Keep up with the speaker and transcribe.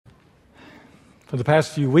For the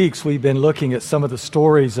past few weeks, we've been looking at some of the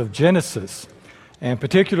stories of Genesis, and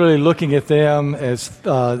particularly looking at them as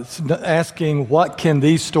asking, what can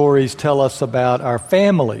these stories tell us about our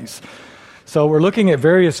families? So we're looking at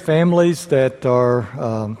various families that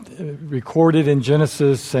are recorded in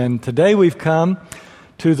Genesis, and today we've come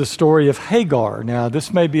to the story of Hagar. Now,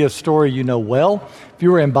 this may be a story you know well. If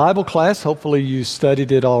you were in Bible class, hopefully you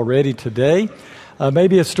studied it already today.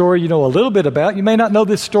 Maybe a story you know a little bit about. You may not know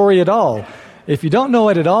this story at all. If you don't know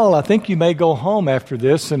it at all, I think you may go home after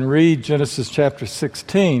this and read Genesis chapter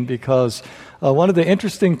 16, because one of the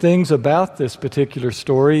interesting things about this particular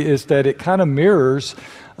story is that it kind of mirrors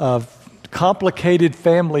complicated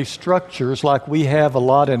family structures like we have a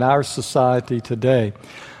lot in our society today.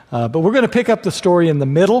 But we're going to pick up the story in the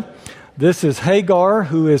middle. This is Hagar,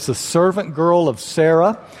 who is the servant girl of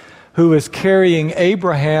Sarah, who is carrying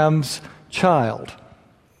Abraham's child.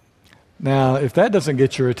 Now, if that doesn't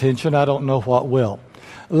get your attention, I don't know what will.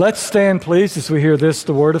 Let's stand, please, as we hear this,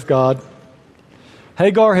 the word of God.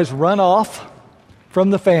 Hagar has run off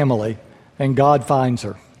from the family, and God finds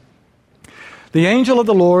her. The angel of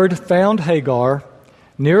the Lord found Hagar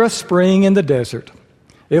near a spring in the desert.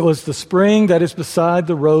 It was the spring that is beside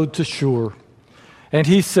the road to Shur. And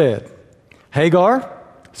he said, Hagar,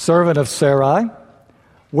 servant of Sarai,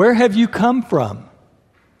 where have you come from,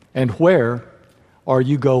 and where are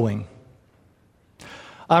you going?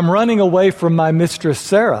 I'm running away from my mistress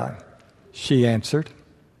Sarai, she answered.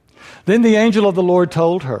 Then the angel of the Lord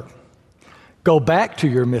told her, go back to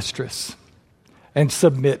your mistress and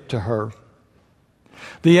submit to her.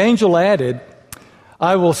 The angel added,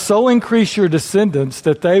 I will so increase your descendants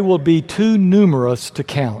that they will be too numerous to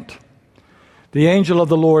count. The angel of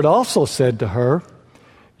the Lord also said to her,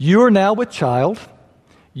 you are now with child.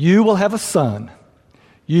 You will have a son.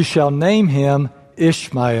 You shall name him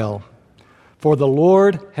Ishmael, for the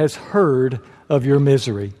Lord has heard of your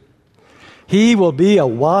misery. He will be a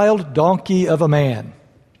wild donkey of a man.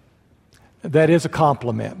 That is a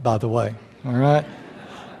compliment, by the way. All right?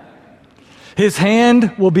 His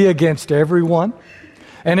hand will be against everyone,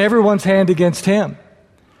 and everyone's hand against him.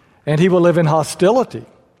 And he will live in hostility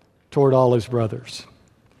toward all his brothers.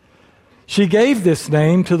 She gave this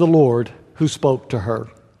name to the Lord who spoke to her.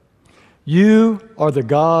 You are the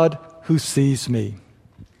God who sees me.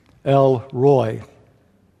 El Roi.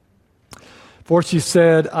 For she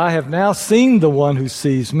said, I have now seen the one who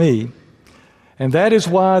sees me, and that is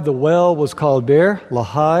why the well was called Ber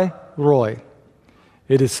Lahai Roi.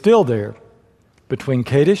 It is still there, between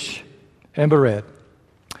Kadesh and Bered.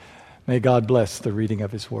 May God bless the reading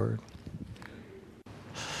of His Word.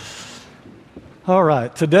 All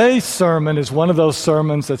right, today's sermon is one of those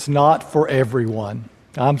sermons that's not for everyone.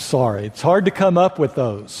 I'm sorry, it's hard to come up with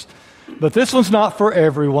those. But this one's not for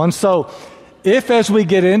everyone. So if as we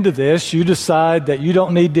get into this, you decide that you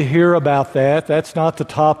don't need to hear about that, that's not the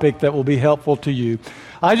topic that will be helpful to you,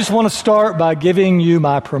 I just want to start by giving you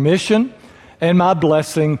my permission and my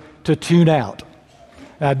blessing to tune out.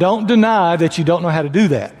 Now, don't deny that you don't know how to do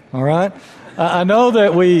that, all right? I know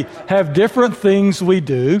that we have different things we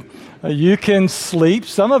do. You can sleep.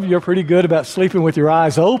 Some of you are pretty good about sleeping with your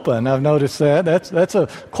eyes open. I've noticed that. That's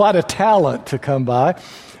quite a talent to come by.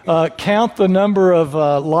 Count the number of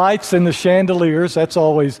lights in the chandeliers. That's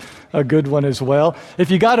always a good one as well. If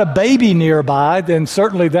you got a baby nearby, then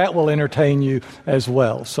certainly that will entertain you as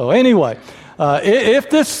well. So anyway, if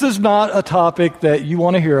this is not a topic that you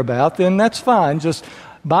want to hear about, then that's fine. Just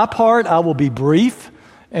my part, I will be brief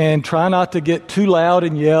and try not to get too loud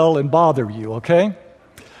and yell and bother you, okay?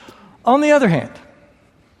 On the other hand,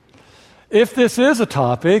 if this is a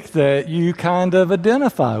topic that you kind of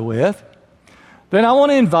identify with, then I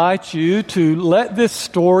want to invite you to let this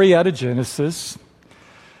story out of Genesis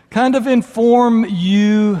kind of inform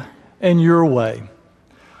you and your way.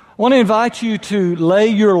 I want to invite you to lay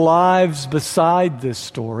your lives beside this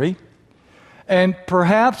story, and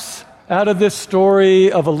perhaps out of this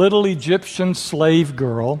story of a little Egyptian slave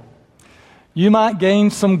girl, you might gain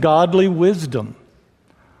some godly wisdom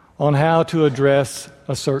on how to address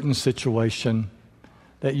a certain situation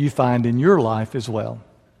that you find in your life as well.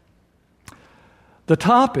 The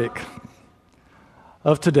topic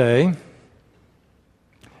of today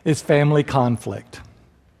is family conflict.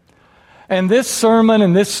 And this sermon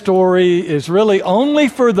and this story is really only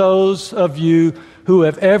for those of you who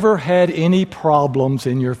have ever had any problems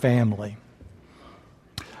in your family.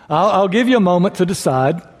 I'll give you a moment to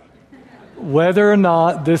decide whether or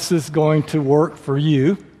not this is going to work for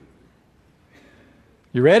you.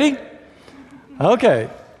 You ready? Okay.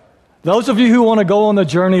 Those of you who want to go on the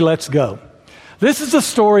journey, let's go. This is the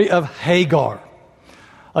story of Hagar.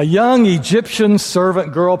 a young Egyptian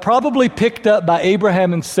servant girl, probably picked up by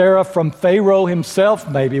Abraham and Sarah from Pharaoh himself,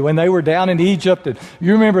 maybe, when they were down in Egypt. And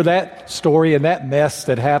you remember that story and that mess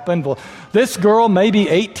that happened. Well, this girl, maybe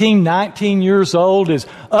 18, 19 years old, is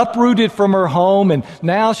uprooted from her home, and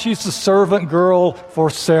now she's the servant girl for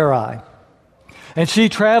Sarai. And she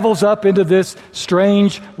travels up into this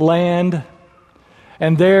strange land,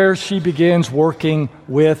 and there she begins working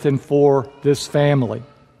with and for this family.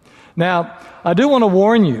 Now, I do want to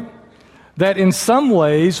warn you that in some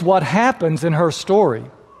ways what happens in her story,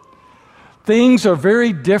 things are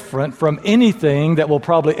very different from anything that will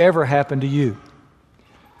probably ever happen to you.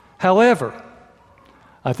 However,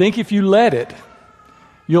 I think if you let it,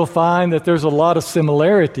 you'll find that there's a lot of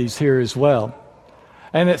similarities here as well.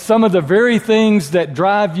 And that some of the very things that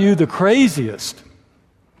drive you the craziest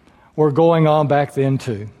were going on back then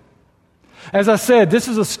too. As I said, this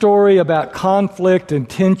is a story about conflict and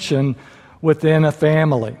tension within a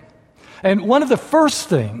family. And one of the first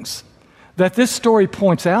things that this story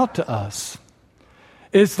points out to us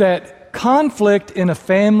is that conflict in a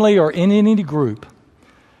family or in any group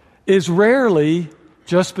is rarely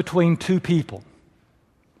just between two people.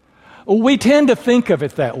 We tend to think of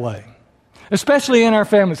it that way, especially in our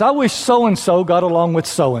families. I wish so-and-so got along with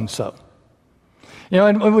so-and-so. You know,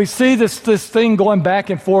 and we see this thing going back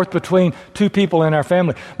and forth between two people in our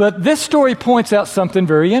family. But this story points out something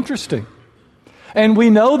very interesting. And we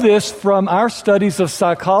know this from our studies of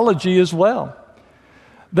psychology as well,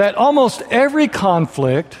 that almost every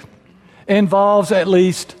conflict involves at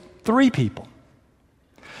least three people.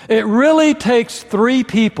 It really takes three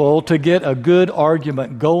people to get a good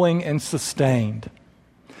argument going and sustained.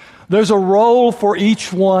 There's a role for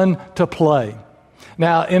each one to play.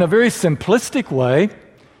 Now, in a very simplistic way,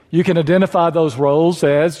 you can identify those roles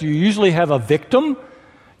as you usually have a victim,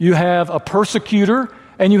 you have a persecutor,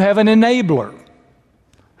 and you have an enabler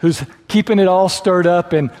who's keeping it all stirred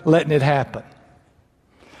up and letting it happen.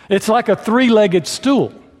 It's like a three-legged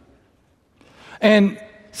stool. And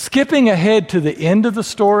skipping ahead to the end of the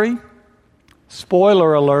story,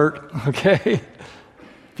 spoiler alert, okay?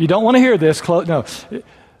 If you don't want to hear this, no.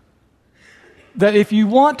 That if you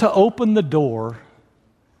want to open the door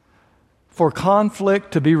for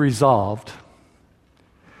conflict to be resolved,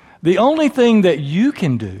 the only thing that you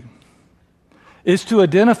can do is to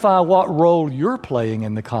identify what role you're playing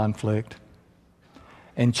in the conflict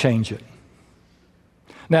and change it.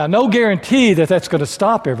 Now, no guarantee that that's going to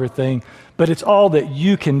stop everything, but it's all that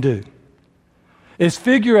you can do, is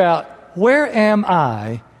figure out, where am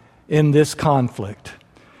I in this conflict?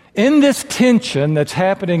 In this tension that's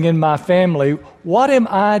happening in my family, what am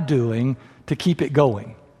I doing to keep it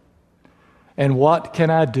going? And what can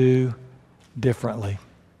I do differently?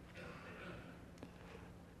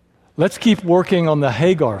 Let's keep working on the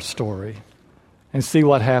Hagar story and see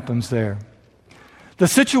what happens there. The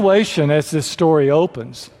situation as this story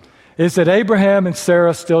opens is that Abraham and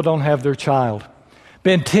Sarah still don't have their child.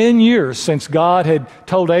 Been 10 years since God had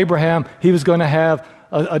told Abraham he was going to have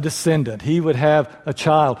a descendant. He would have a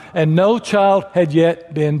child. And no child had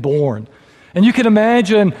yet been born. And you can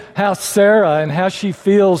imagine how Sarah and how she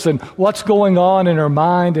feels and what's going on in her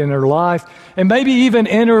mind and her life, and maybe even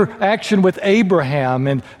interaction with Abraham.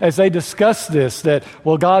 And as they discuss this, that,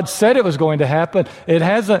 well, God said it was going to happen. It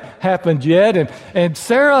hasn't happened yet. And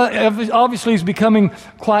Sarah obviously is becoming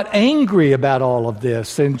quite angry about all of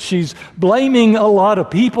this. And she's blaming a lot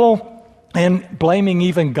of people and blaming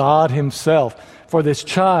even God himself for this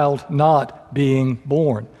child not being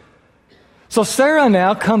born. So Sarah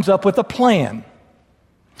now comes up with a plan.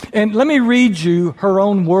 And let me read you her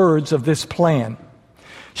own words of this plan.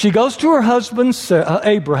 She goes to her husband,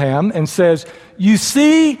 Abraham, and says, "You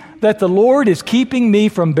see that the Lord is keeping me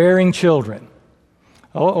from bearing children."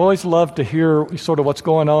 I always love to hear sort of what's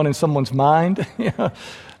going on in someone's mind.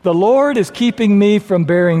 The Lord is keeping me from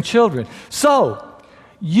bearing children. So,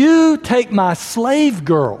 you take my slave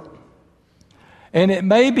girl, and it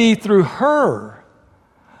may be through her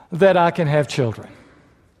that I can have children.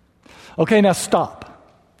 Okay, now stop.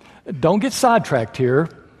 Don't get sidetracked here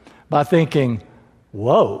by thinking,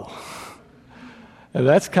 whoa,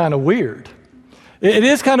 that's kind of weird. It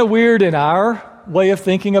is kind of weird in our way of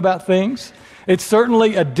thinking about things. It's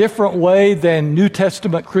certainly a different way than New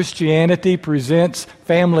Testament Christianity presents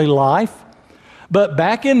family life. But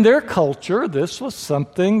back in their culture, this was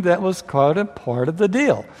something that was quite a part of the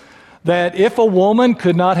deal. That if a woman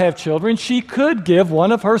could not have children, she could give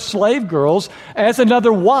one of her slave girls as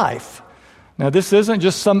another wife. Now, this isn't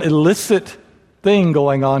just some illicit thing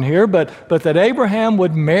going on here, but that Abraham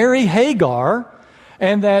would marry Hagar,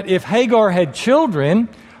 and that if Hagar had children,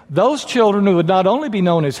 those children would not only be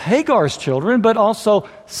known as Hagar's children, but also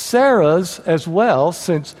Sarah's as well,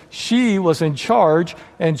 since she was in charge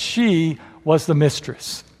and she was the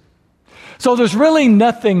mistress. So there's really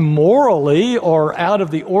nothing morally or out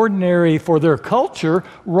of the ordinary for their culture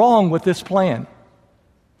wrong with this plan.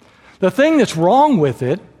 The thing that's wrong with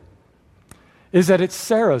it is that it's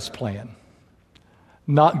Sarah's plan,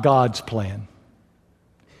 not God's plan.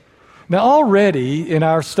 Now, already in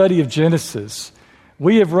our study of Genesis,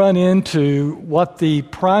 we have run into what the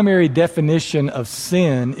primary definition of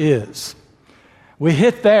sin is. We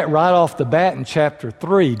hit that right off the bat in chapter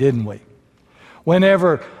 3, didn't we?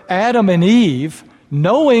 Whenever Adam and Eve,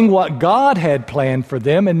 knowing what God had planned for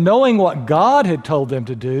them and knowing what God had told them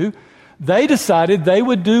to do, they decided they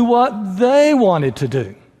would do what they wanted to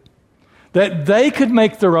do. That they could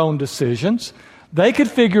make their own decisions. They could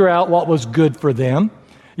figure out what was good for them.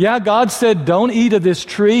 Yeah, God said, don't eat of this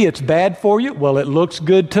tree. It's bad for you. Well, it looks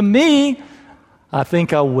good to me. I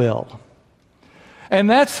think I will. And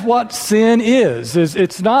that's what sin is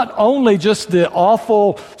it's not only just the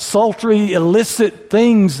awful, sultry, illicit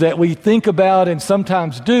things that we think about and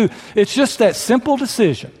sometimes do. It's just that simple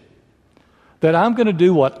decision that I'm going to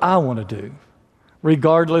do what I want to do,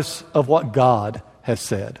 regardless of what God has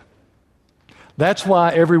said. That's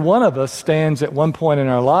why every one of us stands at one point in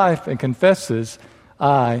our life and confesses,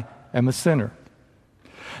 I am a sinner.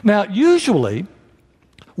 Now, usually,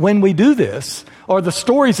 when we do this, or the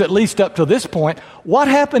stories at least up to this point, what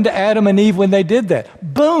happened to Adam and Eve when they did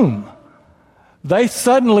that? Boom! They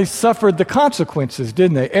suddenly suffered the consequences,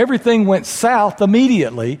 didn't they? Everything went south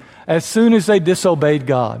immediately as soon as they disobeyed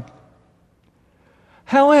God.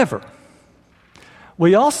 However,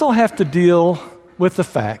 we also have to deal with the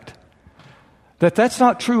fact that that's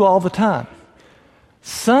not true all the time.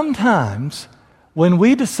 Sometimes, when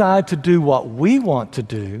we decide to do what we want to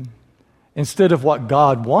do instead of what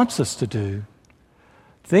God wants us to do,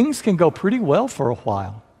 things can go pretty well for a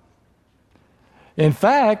while. In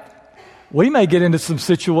fact, we may get into some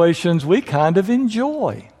situations we kind of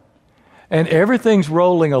enjoy. And everything's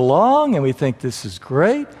rolling along and we think, this is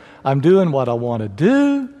great. I'm doing what I want to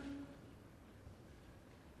do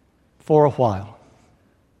for a while.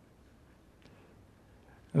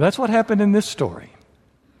 And that's what happened in this story.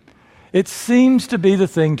 It seems to be the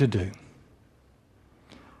thing to do.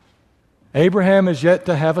 Abraham is yet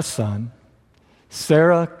to have a son.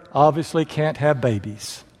 Sarah obviously can't have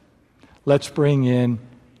babies. Let's bring in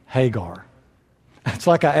Hagar. It's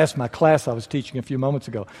like I asked my class I was teaching a few moments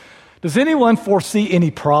ago. Does anyone foresee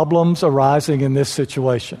any problems arising in this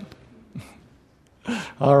situation?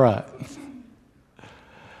 All right.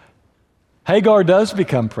 Hagar does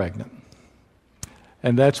become pregnant.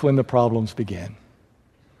 And that's when the problems begin.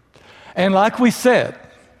 And like we said,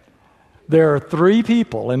 there are 3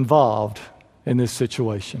 people involved in this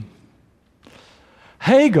situation.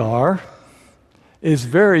 Hagar is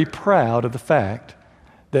very proud of the fact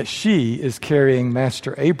that she is carrying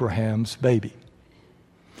Master Abraham's baby.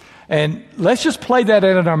 And let's just play that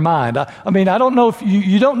in our mind. I mean, I don't know if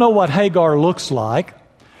you don't know what Hagar looks like,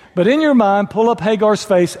 but in your mind, pull up Hagar's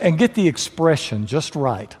face and get the expression just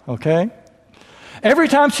right, okay? Every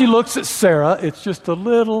time she looks at Sarah, it's just a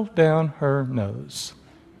little down her nose.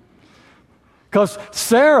 Because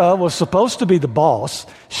Sarah was supposed to be the boss.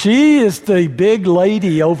 She is the big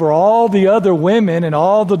lady over all the other women and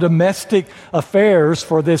all the domestic affairs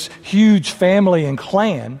for this huge family and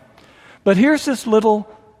clan. But here's this little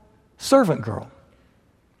servant girl.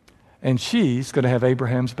 And she's going to have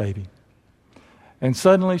Abraham's baby. And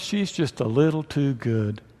suddenly she's just a little too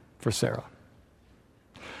good for Sarah.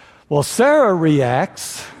 Well, Sarah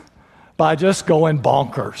reacts by just going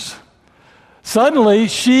bonkers. Suddenly,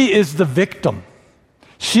 she is the victim.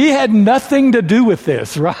 She had nothing to do with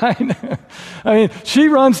this, right? I mean, she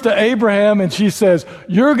runs to Abraham and she says,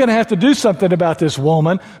 you're going to have to do something about this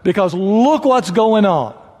woman because look what's going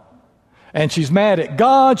on. And she's mad at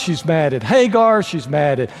God, she's mad at Hagar, she's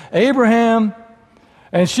mad at Abraham,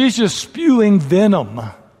 and she's just spewing venom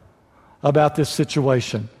about this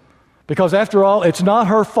situation. Because after all, it's not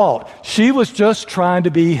her fault. She was just trying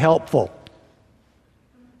to be helpful.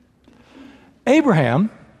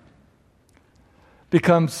 Abraham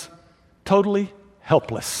becomes totally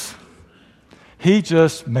helpless. He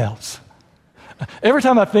just melts. Every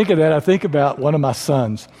time I think of that, I think about one of my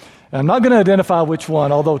sons. And I'm not going to identify which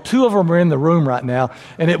one, although 2 of them are in the room right now,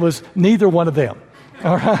 and it was neither one of them.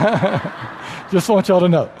 All right? Just want y'all to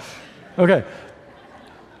know. Okay.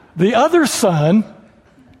 The other son,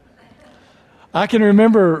 I can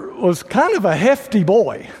remember, was kind of a hefty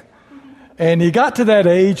boy. And he got to that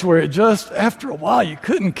age where it just, after a while, you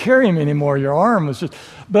couldn't carry him anymore. Your arm was just,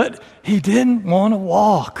 but he didn't want to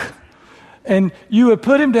walk. And you would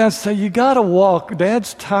put him down and say, you got to walk.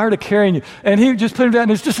 Dad's tired of carrying you. And he would just put him down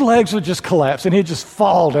and his legs would just collapse and he'd just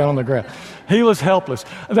fall down on the ground. He was helpless.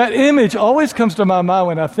 That image always comes to my mind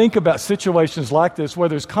when I think about situations like this where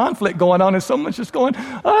there's conflict going on and someone's just going,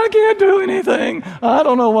 I can't do anything. I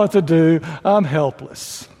don't know what to do. I'm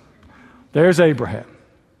helpless. There's Abraham.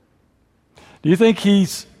 Do you think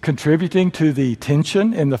he's contributing to the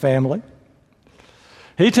tension in the family?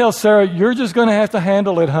 He tells Sarah, you're just going to have to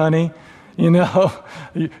handle it, honey. You know,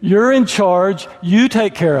 you're in charge. You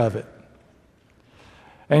take care of it.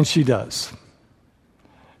 And she does.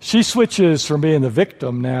 She switches from being the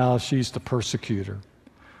victim now, she's the persecutor,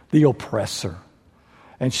 the oppressor.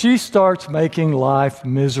 And she starts making life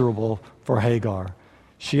miserable for Hagar.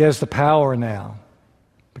 She has the power now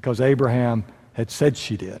because Abraham had said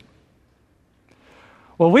she did.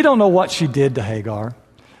 Well, we don't know what she did to Hagar.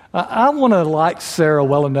 I want to like Sarah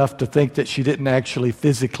well enough to think that she didn't actually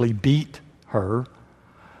physically beat her.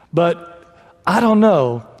 But I don't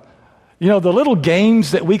know. You know, the little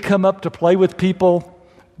games that we come up to play with people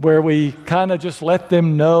where we kind of just let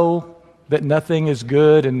them know that nothing is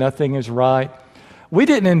good and nothing is right. We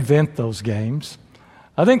didn't invent those games.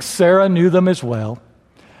 I think Sarah knew them as well.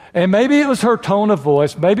 And maybe it was her tone of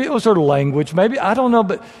voice. Maybe it was her language. Maybe, I don't know,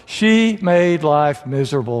 but she made life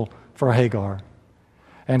miserable for Hagar.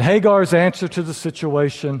 And Hagar's answer to the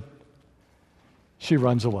situation, she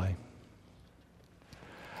runs away.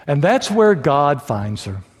 And that's where God finds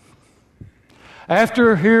her.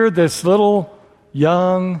 After here, this little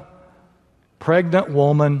young, pregnant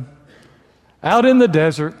woman out in the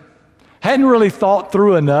desert, hadn't really thought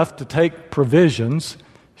through enough to take provisions.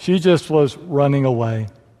 She just was running away.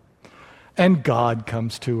 And God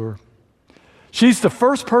comes to her. She's the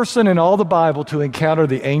first person in all the Bible to encounter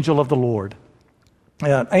the angel of the Lord.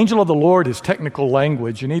 Angel of the Lord is technical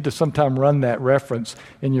language. You need to sometime run that reference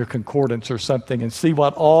in your concordance or something and see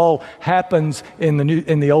what all happens in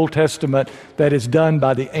the Old Testament that is done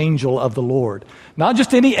by the angel of the Lord. Not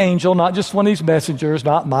just any angel, not just one of these messengers,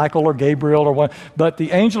 not Michael or Gabriel or one, but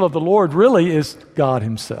the angel of the Lord really is God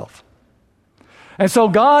himself. And so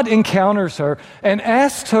God encounters her and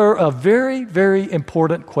asks her a very, very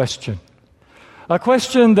important question. A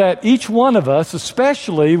question that each one of us,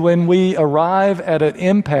 especially when we arrive at an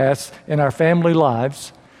impasse in our family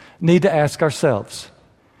lives, need to ask ourselves.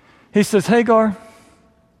 He says, Hagar,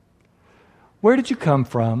 where did you come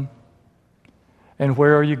from and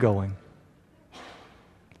where are you going?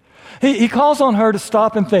 He calls on her to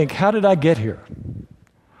stop and think, how did I get here?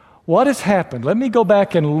 What has happened? Let me go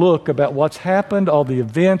back and look about what's happened, all the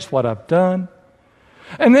events, what I've done.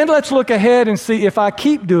 And then let's look ahead and see if I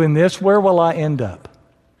keep doing this, where will I end up?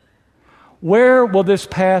 Where will this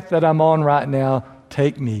path that I'm on right now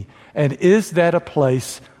take me? And is that a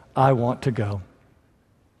place I want to go?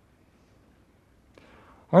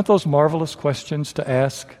 Aren't those marvelous questions to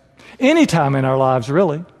ask? Anytime in our lives,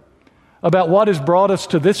 really, about what has brought us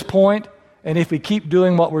to this point, and if we keep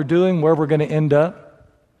doing what we're doing, where we're going to end up.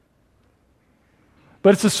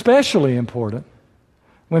 But it's especially important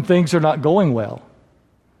when things are not going well,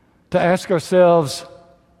 to ask ourselves,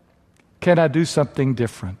 can I do something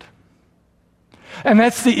different? And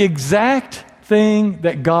that's the exact thing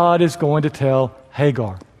that God is going to tell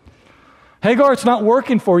Hagar. Hagar, it's not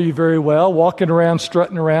working for you very well, walking around,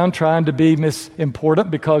 strutting around, trying to be important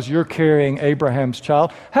because you're carrying Abraham's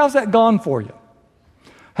child. How's that gone for you?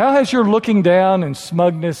 How has your looking down and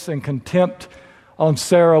smugness and contempt on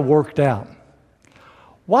Sarah worked out?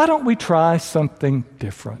 Why don't we try something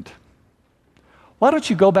different? Why don't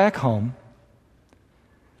you go back home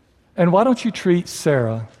and why don't you treat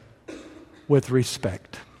Sarah with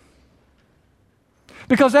respect?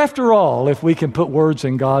 Because after all, if we can put words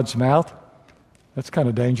in God's mouth, that's kind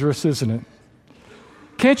of dangerous, isn't it?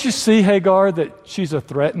 Can't you see, Hagar, that she's a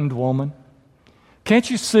threatened woman? Can't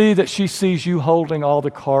you see that she sees you holding all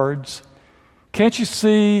the cards? Can't you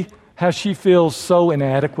see how she feels so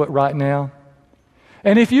inadequate right now?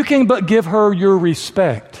 And if you can but give her your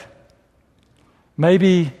respect,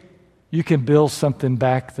 maybe you can build something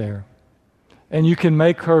back there. And you can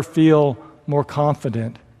make her feel more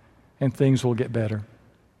confident and things will get better.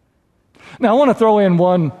 Now I want to throw in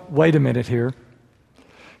one, wait a minute here.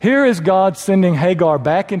 Here is God sending Hagar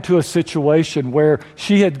back into a situation where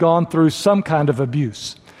she had gone through some kind of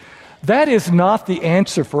abuse. That is not the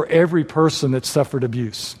answer for every person that suffered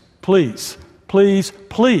abuse. Please, please,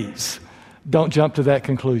 please don't jump to that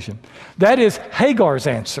conclusion. That is Hagar's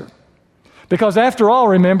answer. Because after all,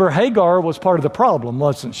 remember, Hagar was part of the problem,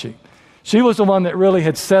 wasn't she? She was the one that really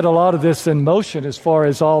had set a lot of this in motion as far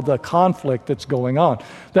as all the conflict that's going on.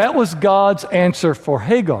 That was God's answer for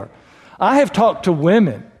Hagar. I have talked to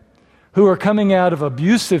women who are coming out of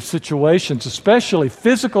abusive situations, especially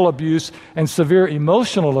physical abuse and severe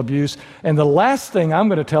emotional abuse, and the last thing I'm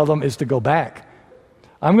going to tell them is to go back.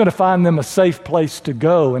 I'm going to find them a safe place to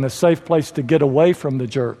go and a safe place to get away from the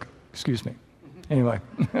jerk. Excuse me. Anyway,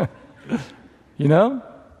 you know?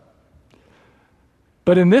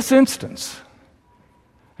 But in this instance,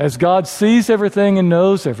 as God sees everything and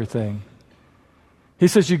knows everything, He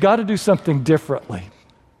says, you got to do something differently.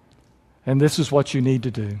 And this is what you need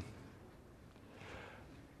to do.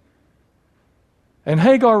 And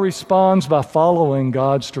Hagar responds by following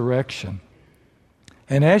God's direction.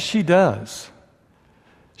 And as she does,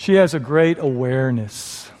 she has a great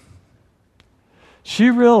awareness.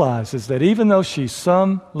 She realizes that even though she's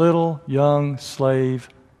some little young slave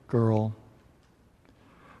girl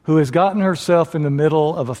who has gotten herself in the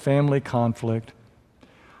middle of a family conflict,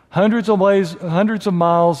 hundreds of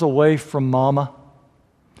miles away from Mama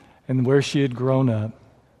and where she had grown up,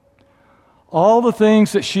 all the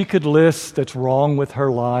things that she could list that's wrong with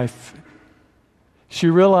her life, she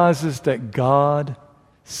realizes that God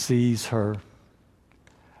sees her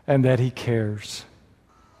and that He cares.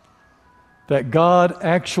 That God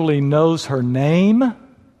actually knows her name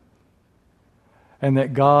and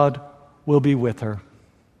that God will be with her.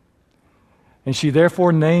 And she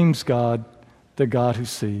therefore names God the God who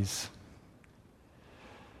sees.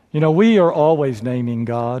 You know, we are always naming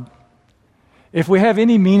God. If we have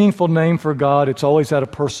any meaningful name for God, it's always had a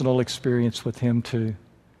personal experience with Him too.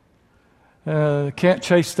 Can't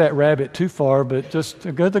chase that rabbit too far, but just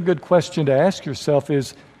a good question to ask yourself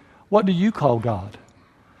is, what do you call God?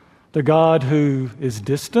 The God who is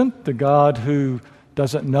distant, the God who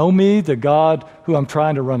doesn't know me, the God who I'm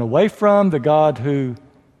trying to run away from, the God who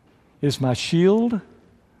is my shield,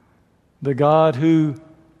 the God who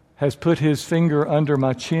has put His finger under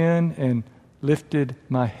my chin and lifted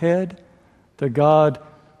my head, the God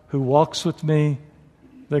who walks with me,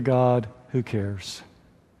 the God who cares.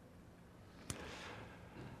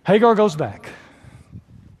 Hagar goes back,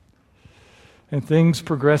 and things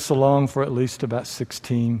progress along for at least about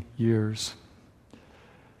 16 years.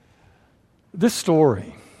 This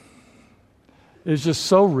story is just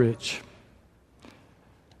so rich.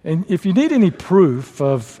 And if you need any proof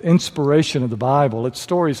of inspiration of the Bible, it's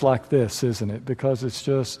stories like this, isn't it? Because it's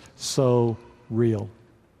just so real.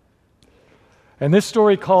 And this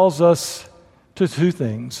story calls us to two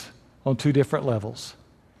things on two different levels.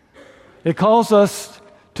 It calls us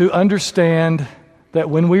to understand that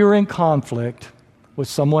when we are in conflict with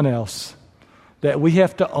someone else, that we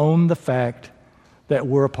have to own the fact that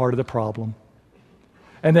we're a part of the problem.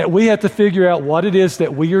 And that we have to figure out what it is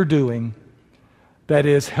that we are doing that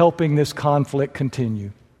is helping this conflict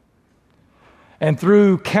continue. And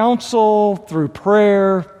through counsel, through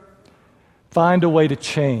prayer, find a way to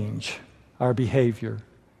change our behavior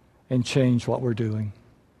and change what we're doing.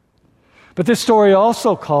 But this story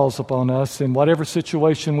also calls upon us, in whatever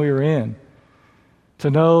situation we are in, to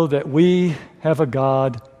know that we have a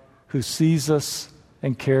God who sees us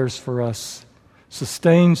and cares for us,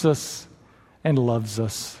 sustains us and loves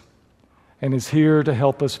us, and is here to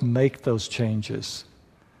help us make those changes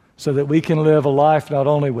so that we can live a life not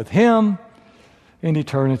only with Him in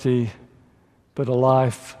eternity, but a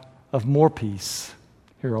life of more peace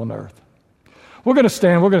here on earth. We're going to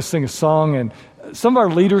stand, we're going to sing a song, and some of our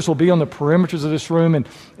leaders will be on the perimeters of this room,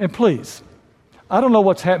 and please, I don't know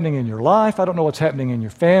what's happening in your life, I don't know what's happening in your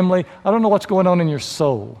family, I don't know what's going on in your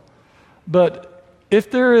soul, but if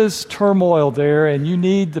there is turmoil there and you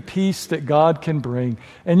need the peace that God can bring,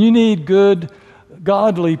 and you need good,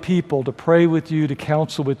 godly people to pray with you, to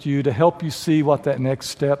counsel with you, to help you see what that next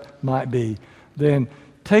step might be, then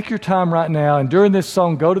take your time right now, and during this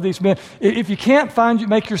song, go to these men. If you can't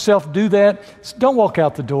make yourself do that, don't walk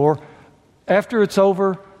out the door. After it's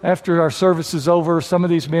over, after our service is over, some of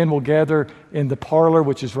these men will gather in the parlor,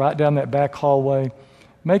 which is right down that back hallway.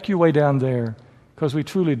 Make your way down there, because we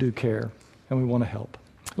truly do care, and we want to help.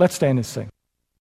 Let's stand and sing.